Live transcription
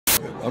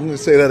I'm going to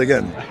say that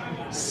again.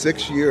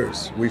 6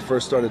 years we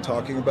first started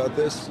talking about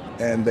this,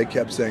 and they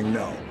kept saying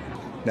no.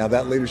 Now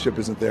that leadership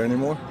isn't there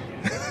anymore,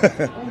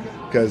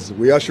 because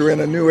we usher in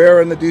a new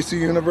era in the DC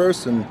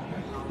universe, and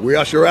we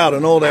usher out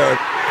an old era.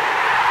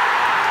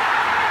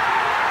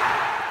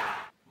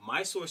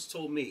 My source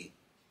told me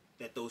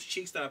that those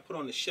cheeks that I put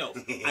on the shelf,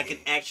 I can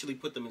actually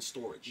put them in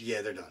storage.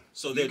 Yeah, they're done.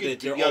 So they're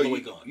all the way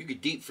gone. You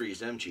could deep freeze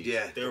them cheeks.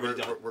 Yeah, they're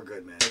already done. We're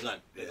good, man. They're done.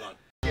 They're done.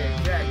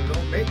 Yeah, Jack,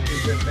 don't make me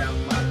whip out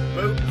my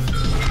boots.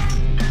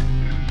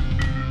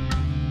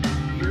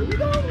 Here we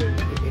go.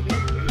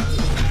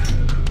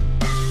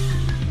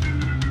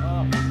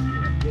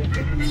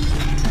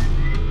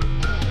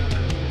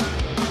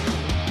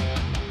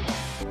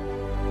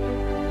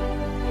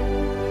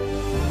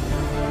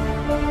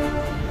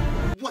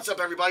 What's up,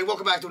 everybody?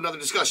 Welcome back to another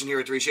discussion here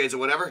at 3 Shades of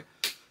Whatever.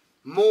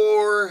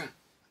 More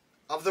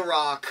of The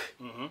Rock,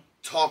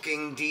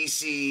 talking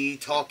DC,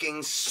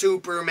 talking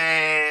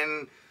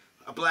Superman,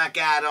 Black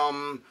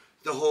Adam,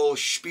 the whole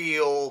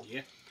spiel.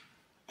 Yeah.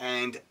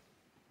 And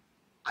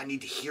I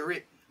need to hear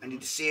it. I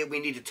need to see it. We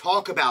need to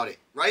talk about it,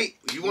 right?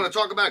 You want to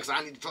talk about it?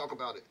 Because I need to talk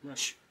about it.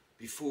 Shh.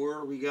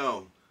 Before we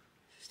go,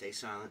 stay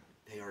silent.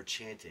 They are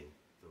chanting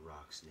The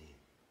Rock's name.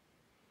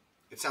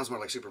 It sounds more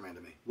like Superman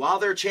to me. While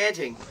they're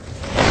chanting,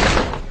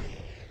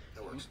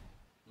 That works.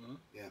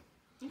 Yeah,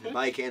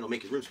 buy a candle,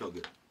 make your room smell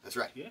good. that's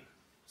right. Yeah.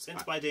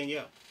 Sent by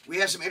Danielle. We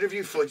have some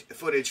interview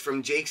footage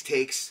from Jake's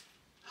Takes.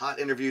 Hot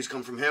interviews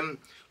come from him.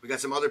 We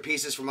got some other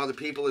pieces from other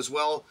people as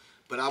well.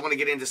 But I want to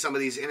get into some of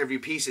these interview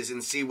pieces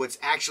and see what's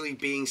actually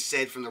being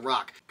said from The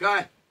Rock. Go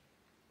ahead.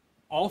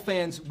 All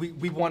fans,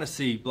 we want to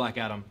see Black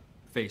Adam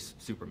face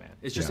Superman.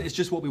 It's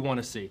just what we want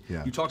to see.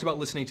 Yeah. You talked about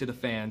listening to the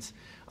fans.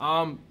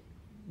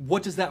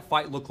 What does that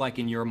fight look like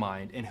in your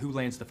mind, and who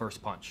lands the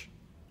first punch?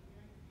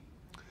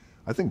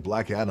 I think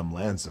Black Adam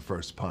lands the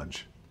first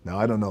punch. Now,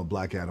 I don't know if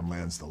Black Adam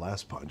lands the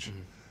last punch,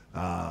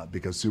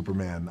 because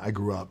Superman, I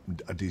grew up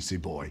a DC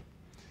boy.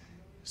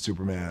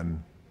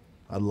 Superman,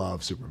 I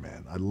love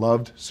Superman. I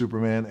loved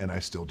Superman, and I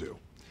still do.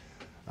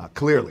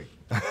 Clearly.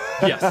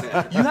 Yes.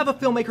 You have a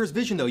filmmaker's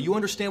vision, though. You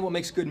understand what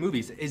makes good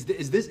movies. Is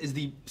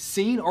the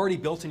scene already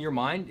built in your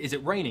mind? Is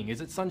it raining? Is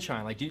it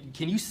sunshine? Like,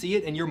 can you see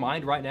it in your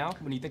mind right now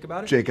when you think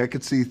about it? Jake, I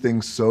could see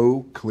things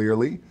so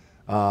clearly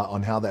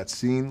on how that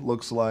scene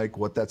looks like,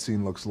 what that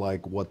scene looks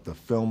like, what the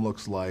film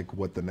looks like,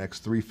 what the next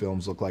 3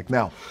 films look like.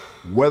 Now,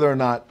 whether or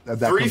not that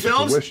 3 comes to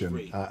films?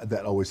 fruition,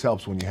 that always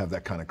helps when you have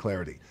that kind of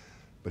clarity.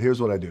 But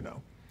here's what I do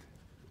know.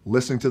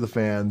 Listening to the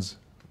fans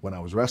when I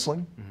was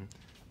wrestling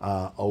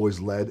always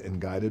led and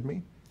guided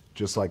me,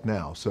 just like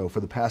now. So for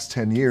the past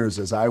 10 years,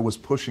 as I was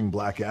pushing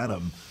Black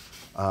Adam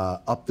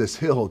up this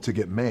hill to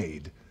get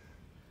made,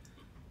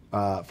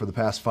 for the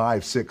past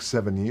 5, 6,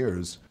 7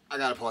 years. I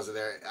got to pause it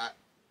there.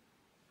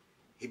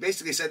 He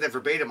basically said that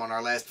verbatim on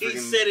our last He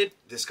said it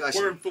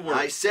discussion. word for word.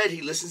 I said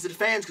he listens to the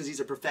fans because he's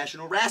a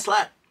professional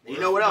wrestler. And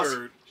you know what else?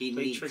 He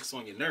Play needs tricks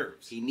on your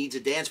nerves. He needs a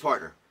dance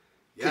partner.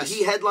 Could Yes.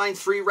 he headline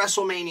 3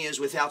 WrestleManias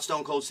without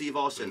Stone Cold Steve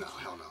Austin? No,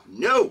 hell no.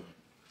 No.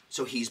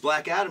 So he's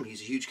Black Adam.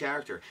 He's a huge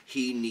character.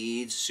 He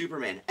needs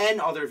Superman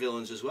and other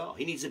villains as well.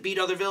 He needs to beat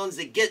other villains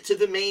to get to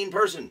the main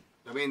person.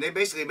 I mean, they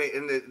basically made,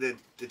 in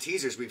the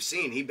teasers we've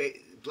seen,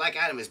 Black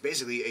Adam is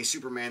basically a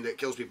Superman that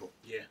kills people.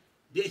 Yeah.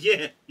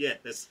 Yeah.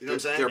 That's, You know what I'm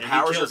saying? Their And he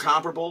powers are kills them.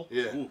 comparable.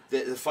 Yeah.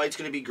 The fight's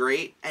going to be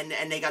great. And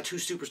they got 2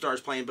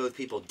 superstars playing both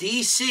people.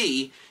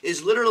 DC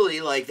is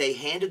literally like they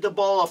handed the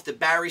ball off to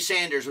Barry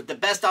Sanders with the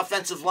best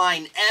offensive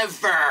line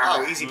ever.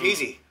 Oh, easy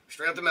peasy.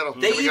 Straight up the middle.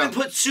 They There we even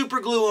go. put super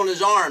glue on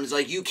his arms.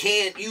 Like, you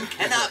cannot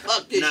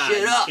fuck this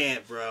shit up. You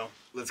can't, bro.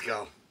 Let's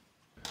go.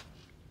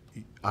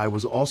 I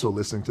was also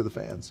listening to the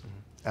fans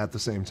at the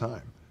same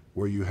time,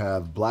 where you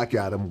have Black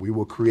Adam. We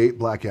will create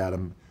Black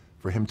Adam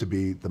for him to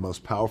be the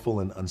most powerful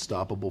and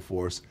unstoppable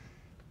force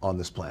on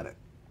this planet.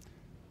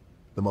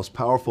 The most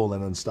powerful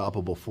and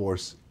unstoppable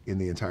force in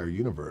the entire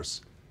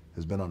universe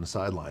has been on the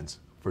sidelines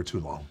for too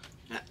long.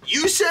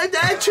 You said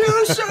that too,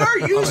 sir.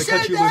 You I'm gonna said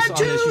cut you loose that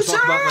on this. too, You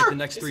talk about like the sir.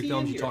 next 3 he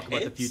films. in You your talk about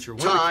the heads? future.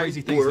 One of the Time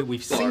crazy things that warp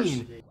we've stars.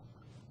 seen.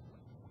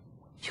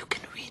 You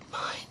can read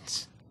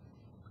minds.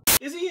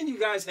 Is he in you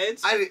guys'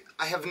 heads? I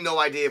have no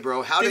idea,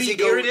 bro. How Did does he he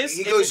go? hear this?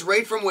 He goes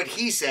right from what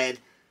he said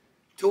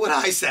to what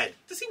I said.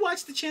 Does he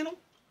watch the channel?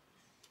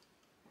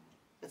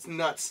 That's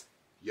nuts.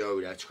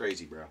 Yo, that's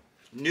crazy, bro.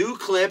 New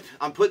clip.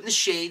 I'm putting the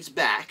shades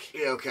back.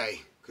 Yeah,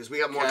 okay. Because we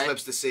got more Okay.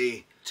 clips to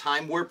see.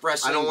 Time warp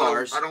wrestling I don't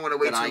bars. want to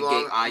wait that too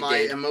long. I My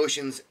did.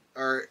 emotions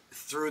are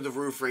through the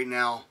roof right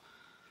now.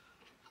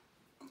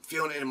 I'm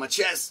feeling it in my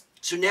chest.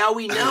 So now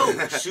we know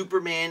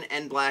Superman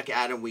and Black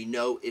Adam. We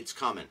know it's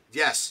coming.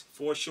 Yes.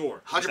 For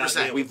sure.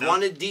 100%. We've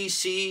wanted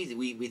DC.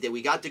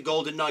 We got the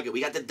golden nugget.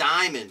 We got the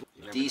diamond.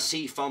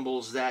 DC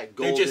fumbles that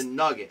golden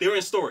nugget. They're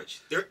in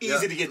storage. They're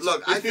easy to get to.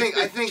 Look, I think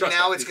Trust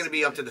now me. it's going to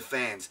be up to the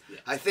fans. Yeah.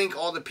 I think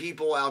all the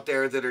people out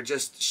there that are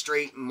just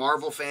straight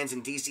Marvel fans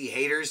and DC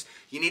haters,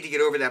 you need to get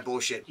over that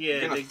bullshit. Yeah,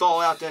 You're gonna they- thaw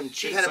out them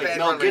She cheeks had a like bad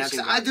Mel run right now.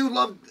 Gibson. I do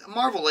love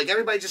Marvel. Like,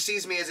 everybody just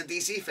sees me as a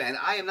DC fan.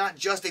 I am not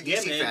just a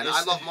DC man, fan.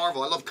 it's- I love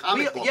Marvel. I love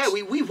comic books.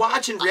 we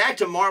watch and react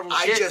to Marvel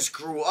shit. I just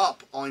grew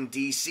up on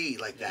DC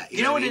like that.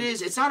 You know what it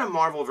is? It's not a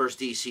Marvel versus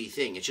DC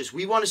thing. It's just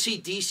we want to see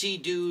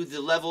DC do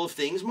the level of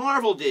things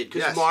Marvel did.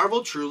 Because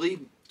Marvel truly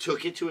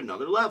took it to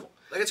another level.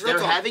 Like it's real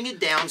They're talk. having a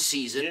down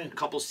season, a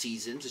couple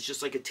seasons. It's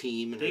just like a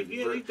team. And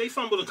they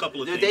fumbled a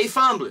couple of things. They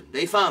fumbling.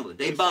 They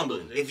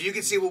bumbling. If you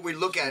can see what we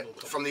look at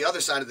from the other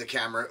side of the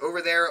camera,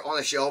 over there on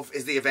the shelf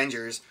is the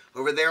Avengers.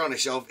 Over there on the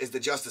shelf is the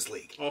Justice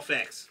League. All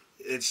facts.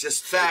 It's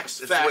just facts.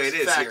 It's facts, the way it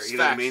is facts, here. You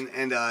know what I mean?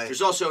 And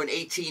there's also an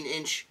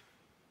 18-inch.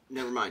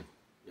 Never mind.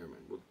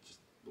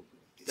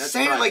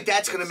 Saying private. it like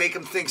that's gonna make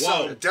him think Whoa.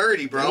 something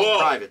dirty, bro. Whoa.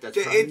 Private.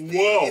 That's private.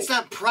 It's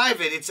not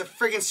private. It's a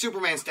friggin'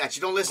 Superman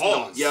statue. Don't listen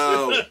to him.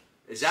 Yo,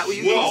 is that what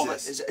you Whoa. call it?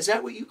 Is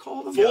that what you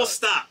call them? Full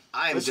stop.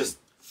 I am Listen. just.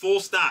 Full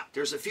stop.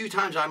 There's a few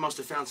times I must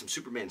have found some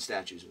Superman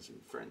statues in some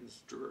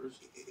friends' drawers.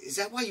 Is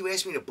that why you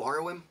asked me to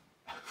borrow him?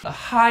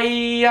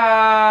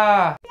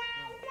 Hiya!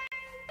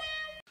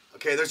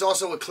 Okay, there's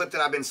also a clip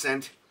that I've been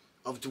sent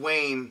of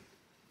Dwayne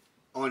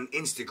on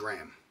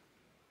Instagram.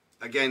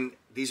 Again,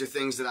 these are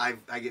things that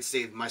I get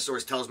saved. My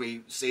source tells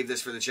me, save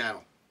this for the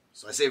channel.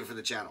 So I save it for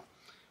the channel.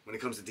 When it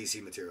comes to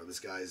DC material, this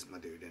guy is my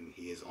dude, and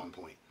he is on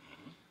point.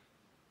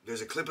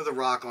 There's a clip of The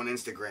Rock on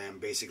Instagram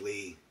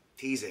basically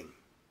teasing.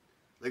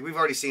 Like, we've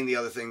already seen the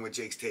other thing with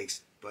Jake's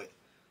Takes, but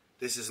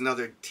this is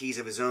another tease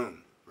of his own,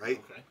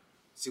 right? Okay.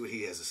 See what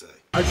he has to say.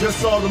 I just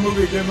saw the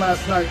movie again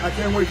last night. I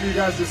can't wait for you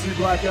guys to see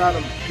Black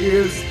Adam. He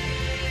is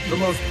the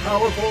most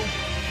powerful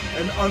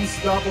and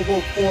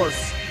unstoppable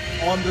force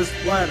on this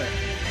planet.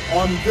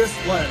 On this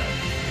planet.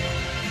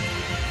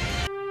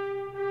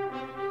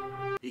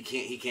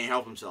 He can't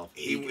help himself.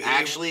 He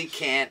actually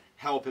can't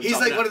help himself.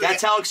 He's like one of the-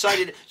 That's how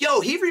excited.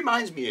 Yo, he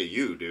reminds me of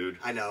you, dude.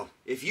 I know.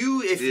 If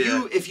you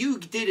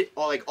did it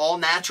all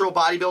natural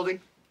bodybuilding,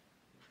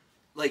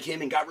 like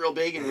him, and got real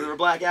big, and we were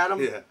Black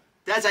Adam. Yeah.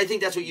 I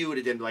think that's what you would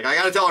have done. Like, I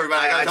gotta tell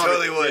everybody. I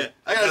totally would.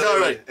 I gotta tell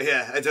everybody.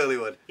 Yeah, I totally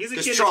would. He's a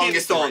The kid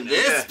strongest on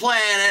this Yeah.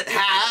 planet.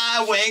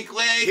 Ha! Wink,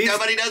 wink.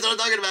 Nobody knows what I'm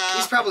talking about.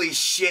 He's probably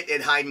shit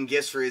at hiding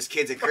gifts for his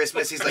kids at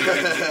Christmas. He's like,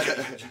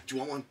 do you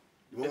want one?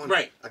 You want one?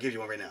 Right. I'll give you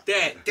one right now.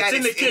 Dad, it's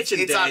in the kitchen,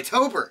 It's Dad.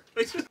 October.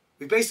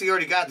 We basically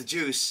already got the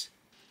juice,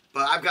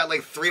 but I've got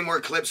like 3 more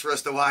clips for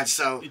us to watch,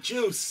 so... The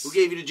juice. Who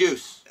gave you the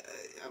juice?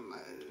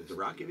 Did The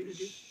Rock give you the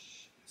juice?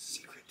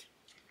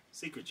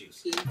 Secret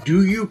juice.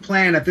 Do you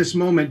plan at this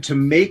moment to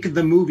make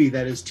the movie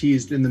that is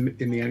teased in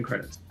the end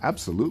credits?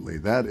 Absolutely.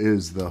 That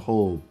is the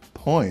whole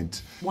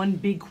point. One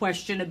big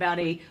question about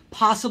a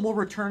possible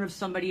return of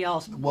somebody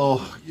else.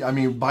 Well, I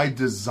mean, by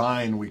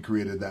design, we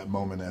created that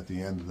moment at the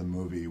end of the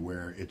movie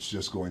where it's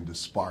just going to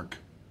spark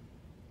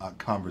a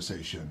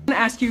conversation. I'm gonna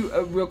ask you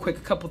real quick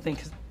a couple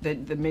things. The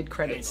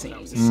mid-credit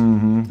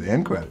scene. The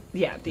end credit.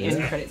 Yeah, the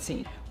end credit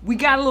scene. We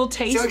got a little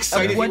taste how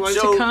excited of what's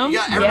he was? to come.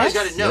 Yeah, everybody's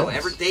got to know.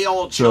 Yes. They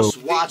all just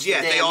watched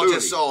Yeah, the they damn all movie.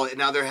 just saw it.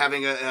 Now they're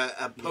having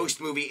a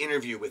post-movie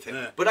interview with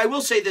him. But I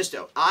will say this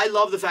though, I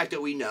love the fact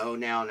that we know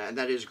now, and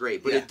that is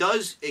great. But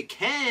it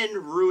can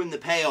ruin the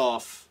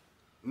payoff.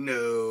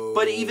 No.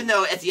 But even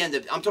though at the end,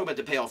 I'm talking about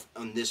the payoff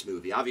on this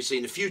movie. Obviously,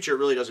 in the future, it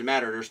really doesn't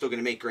matter. They're still going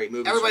to make great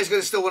movies. Everybody's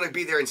going to still want to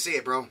be there and see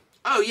it, bro.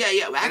 Oh yeah.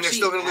 Actually, And they're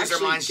still going to lose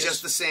their minds guess-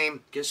 just the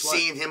same guess what?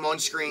 seeing him on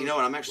screen. You know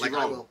what? I'm actually like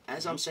I wrong. will.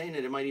 As I'm saying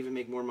it might even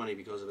make more money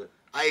because of it.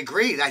 I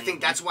agree. I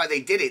think that's why they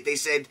did it. They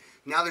said,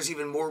 now there's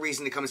even more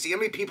reason to come and see it. How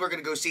many people are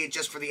going to go see it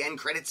just for the end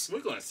credits?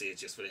 We're going to see it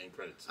just for the end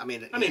credits. I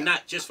mean,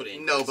 not just for the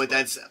end No, credits. but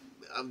that's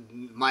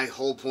my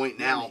whole point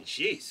now. I mean,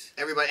 jeez.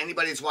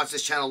 Anybody that's watched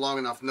this channel long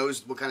enough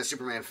knows what kind of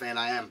Superman fan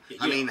I am.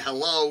 I Yeah. mean,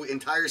 hello,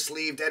 entire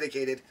sleeve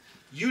dedicated.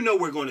 You know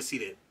we're going to see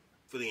that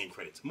for the end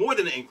credits. More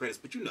than the end credits,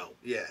 but you know.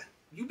 Yeah.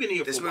 You've been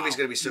here This for a while. movie's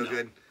going to be so You know.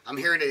 good. I'm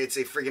hearing it. It's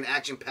a friggin'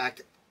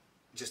 action-packed,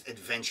 just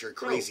adventure,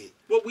 Bro, crazy.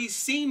 what we've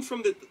seen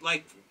from the,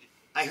 like...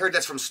 I heard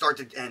that's from start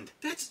to end.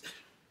 That's...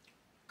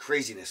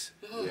 Craziness.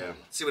 Yeah.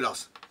 Let's see what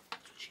else.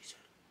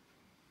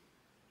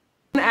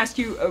 I'm gonna ask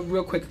you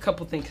real quick a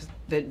couple things.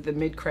 The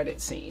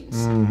mid-credit scenes.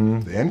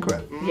 The end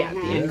credit. Yeah, the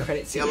end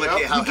credit scene. Yeah, look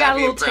at how You got a happy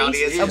little and proud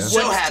he taste is. of Yeah. what's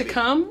So to happy.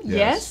 come.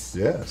 Yes.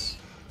 Yes.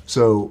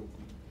 So,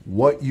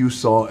 what you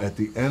saw at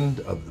the end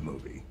of the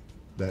movie,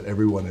 that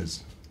everyone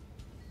is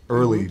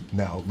early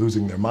now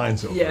losing their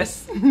minds over.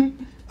 Yes.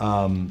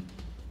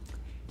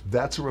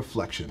 That's a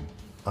reflection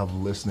of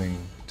listening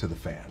to the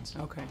fans.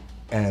 Okay.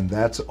 And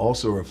that's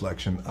also a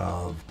reflection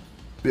of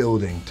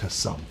building to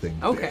something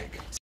Okay.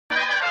 big.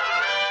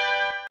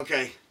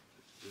 Okay.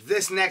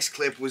 This next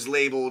clip was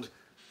labeled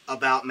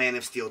about Man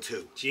of Steel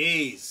 2.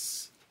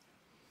 Jeez.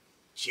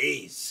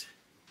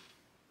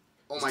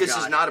 Oh my This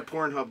God. is not a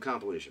Pornhub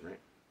compilation, right?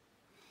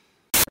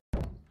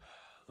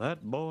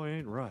 That boy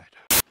ain't right.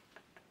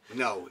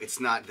 No, it's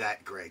not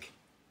that, Greg.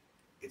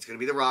 It's going to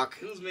be The Rock.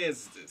 Whose man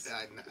is this?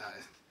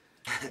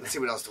 Let's see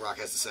what else The Rock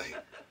has to say.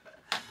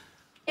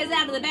 Is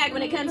out of the bag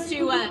when it comes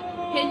to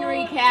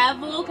Henry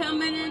Cavill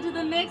coming into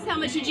the mix. How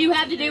much did you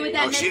have to do with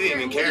that? Oh, she didn't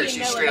even care.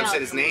 She straight up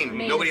said his name.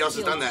 Nobody else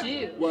has done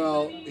that.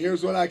 Well,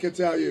 here's what I can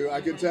tell you.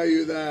 I can tell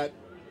you that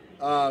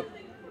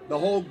the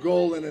whole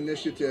goal and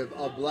initiative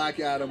of Black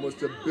Adam was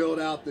to build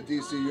out the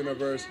DC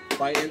universe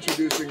by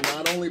introducing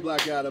not only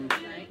Black Adam,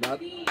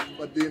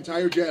 but the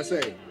entire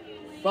JSA.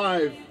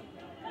 Five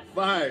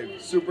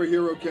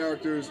superhero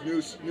characters,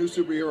 new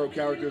superhero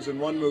characters in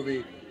one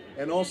movie,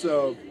 and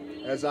also,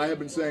 as I have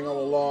been saying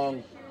all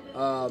along,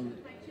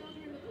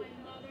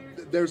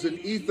 there's an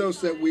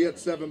ethos that we at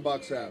 $7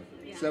 have.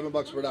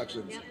 $7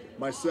 Productions.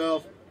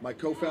 Myself, my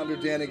co-founder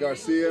Danny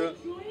Garcia,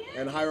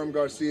 and Hiram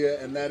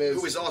Garcia, and that is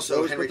who is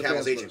also Henry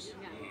Cavill's agent.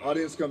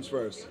 Audience comes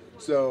first.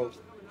 So,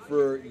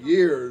 for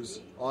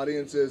years,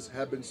 audiences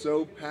have been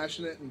so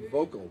passionate and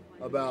vocal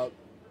about.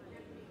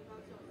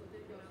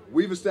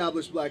 We've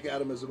established Black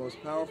Adam as the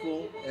most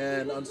powerful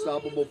and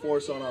unstoppable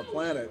force on our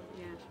planet,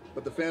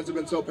 but the fans have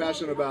been so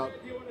passionate about,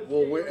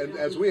 well, and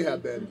as we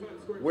have been,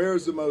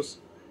 where's the most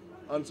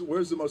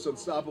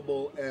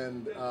unstoppable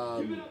and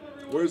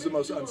where's the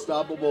most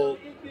unstoppable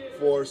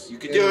force in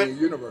the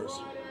universe?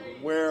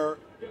 Where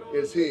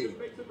is he?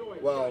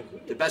 Well,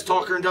 the best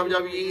talker in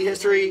WWE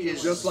history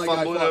is just like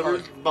I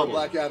fought for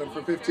Black Adam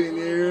for 15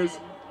 years.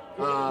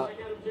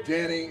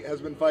 Danny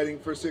has been fighting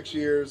for 6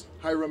 years.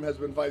 Hiram has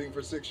been fighting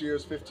for 6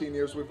 years, 15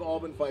 years. We've all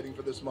been fighting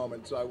for this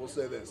moment. So I will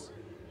say this.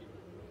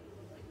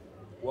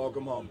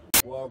 Welcome home.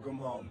 Welcome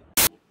home.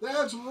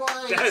 That's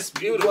right. That's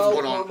beautiful.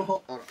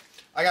 Hold on.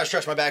 I gotta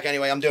stretch my back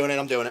anyway. I'm doing it.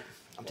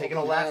 I'm taking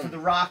a lap for The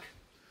Rock.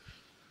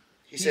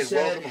 He said,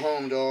 welcome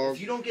home, dog.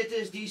 If you don't get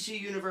this DC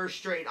universe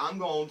straight, I'm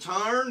going to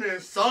turn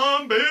this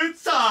sumbitch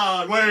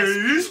sideways.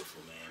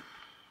 Beautiful, man.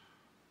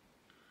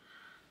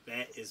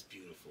 That is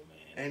beautiful, man.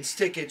 And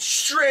stick it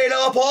straight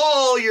up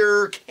all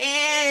your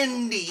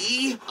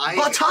candy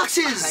buttocks.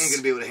 I ain't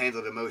gonna be able to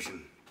handle the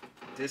emotion.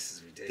 This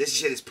is ridiculous. This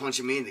shit is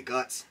punching me in the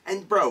guts.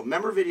 And bro,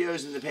 remember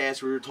videos in the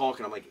past where we were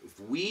talking, I'm like,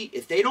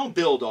 if they don't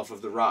build off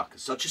of The Rock,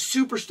 such a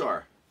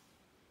superstar,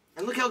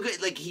 and look how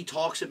good, like, he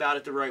talks about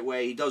it the right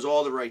way, he does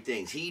all the right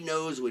things, he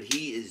knows what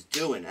he is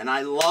doing, and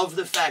I love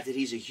the fact that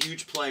he's a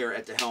huge player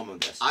at the helm of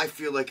this. I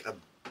feel like a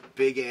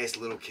big-ass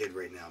little kid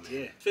right now, man.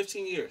 Yeah,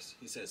 15 years,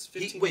 he says.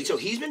 15 Wait, years. so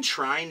he's been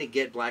trying to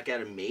get Black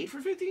Adam made for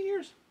 15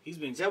 years? Is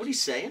that what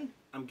he's saying?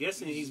 I'm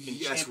guessing he's been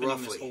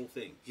championing this whole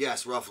thing.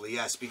 Yes, roughly,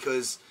 yes,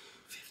 because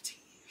 15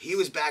 years. He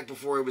was back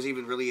before it was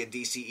even really a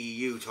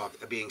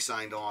DCEU being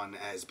signed on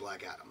as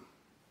Black Adam.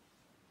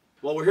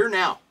 Well, we're here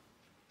now.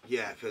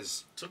 Yeah,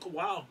 because... Took a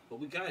while, but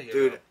we got here.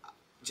 Dude,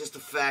 just the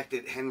fact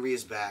that Henry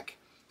is back,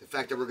 the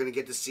fact that we're going to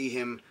get to see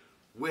him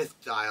with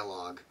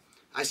dialogue.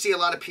 I see a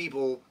lot of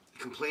people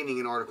complaining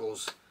in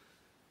articles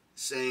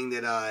saying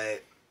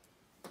that,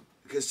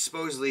 because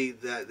supposedly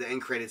the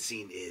end credit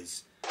scene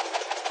is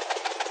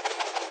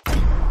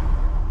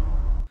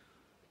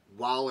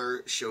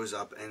Waller shows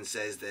up and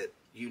says that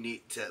you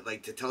need to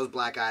tells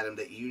Black Adam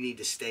that you need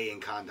to stay in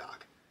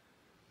Kahndaq.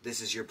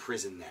 This is your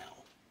prison now.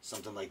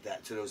 Something like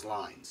that, to those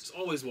lines. It's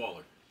always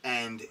Waller.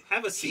 And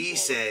have a seat, he Waller.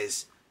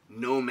 says,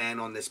 no man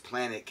on this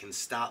planet can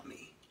stop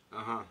me.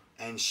 Uh-huh.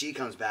 And she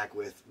comes back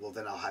with, well,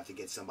 then I'll have to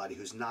get somebody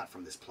who's not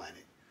from this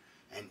planet.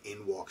 And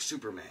in walks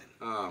Superman.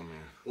 Oh,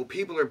 man. Well,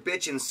 people are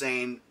bitching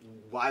saying,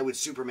 why would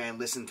Superman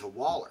listen to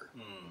Waller?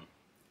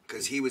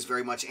 Because he was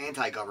very much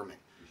anti-government.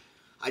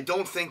 I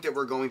don't think that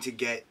we're going to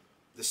get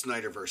the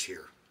Snyderverse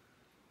here.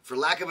 For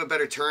lack of a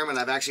better term, and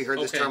I've actually heard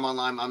this term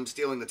online, I'm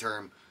stealing the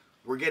term,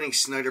 we're getting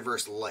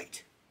Snyderverse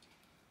light.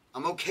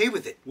 I'm okay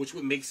with it. Which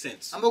would make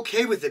sense. I'm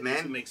okay with it,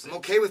 man. I'm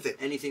okay with it.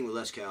 Anything with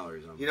less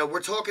calories on it. You know,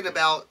 we're talking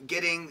about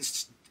getting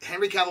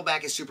Henry Cavill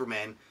back as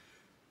Superman,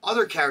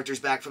 other characters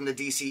back from the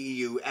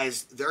DCEU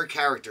as their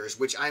characters,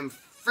 which I'm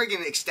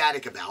friggin'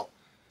 ecstatic about.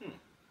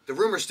 The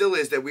rumor still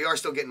is that we are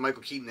still getting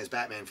Michael Keaton as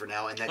Batman for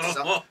now, and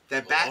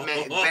that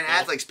Batman, Ben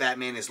Affleck's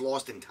Batman is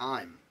lost in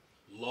time.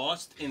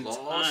 Lost in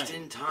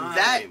time.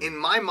 That, in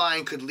my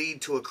mind, could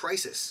lead to a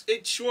crisis.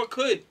 It sure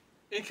could.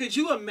 And could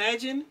you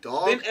imagine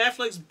Ben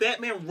Affleck's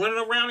Batman running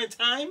around in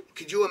time?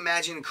 Could you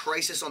imagine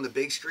Crisis on the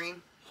big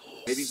screen?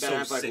 Maybe Ben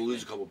Affleck will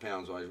lose a couple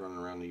pounds while he's running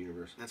around the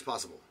universe. That's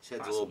possible. His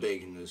head's a little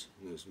big in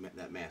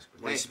that mask.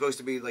 Well, he's supposed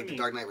to be like the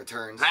Dark Knight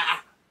Returns.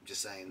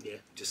 Just saying. Yeah.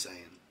 Just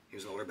saying. He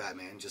was an older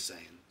Batman. Just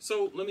saying.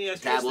 So let me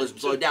ask you this. Metabolism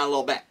slowed down a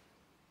little bit.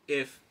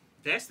 If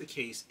that's the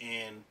case,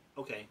 and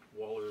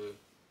Waller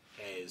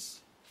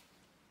has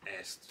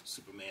asked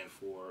Superman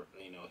for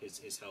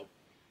his help.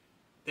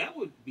 That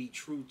would be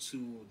true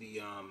to the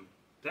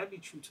that'd be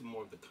true to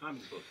more of the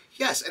comic book.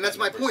 Yes, and that's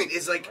my point.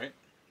 Is like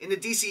in the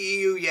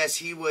DCEU, yes,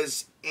 he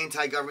was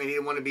anti-government. He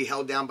didn't want to be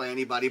held down by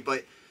anybody.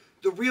 But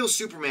the real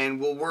Superman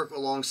will work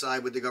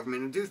alongside with the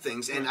government and do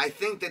things. And I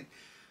think that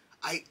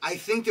I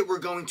think that we're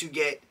going to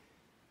get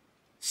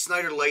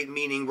Snyder Light,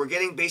 meaning we're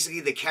getting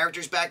basically the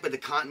characters back, but the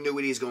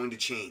continuity is going to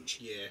change.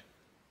 Yeah.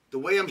 The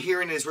way I'm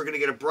hearing is we're going to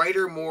get a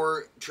brighter,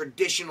 more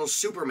traditional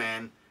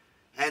Superman.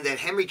 And that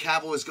Henry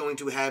Cavill is going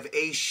to have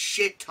a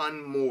shit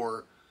ton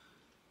more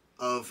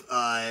of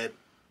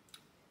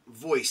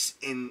voice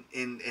in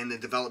the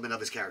development of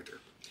his character.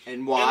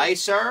 And why,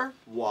 sir?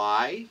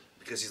 Why?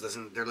 Because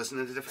they're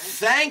listening to the fans.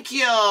 Thank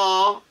you.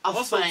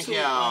 Thank you,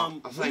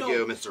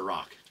 Mr.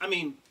 Rock. I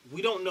mean,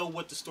 we don't know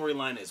what the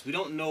storyline is. We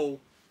don't know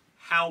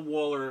how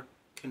Waller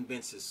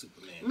convinces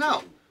Superman. No.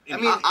 to- I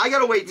mean, I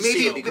gotta wait to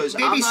see it maybe because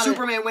maybe I'm not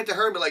Superman went to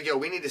her and be like, "Yo,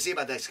 we need to see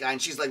about this guy,"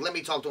 and she's like, "Let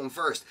me talk to him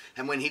first."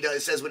 And when he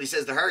says what he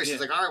says to her, she's Yeah.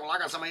 like, "All right, well, I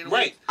got somebody in the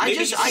Right. I Maybe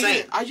just, he's I,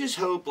 saying- I just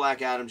hope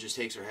Black Adam just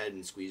takes her head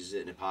and squeezes it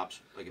and it pops.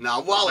 Like a-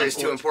 No, Waller is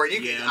too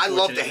important. I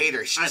love to hate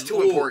her. She's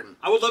too important.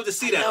 I would love to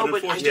see that. No, but I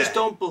unfortunately- just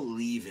don't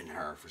believe in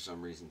her for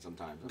some reason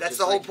sometimes. I'm That's just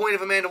the whole like, point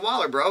of Amanda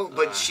Waller, bro.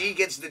 But she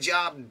gets the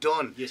job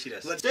done. Yes, she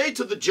does. Let's stay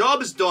till the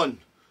job is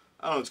done.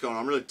 I don't know what's going on.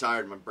 I'm really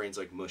tired. My brain's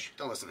like mush.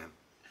 Don't listen to him.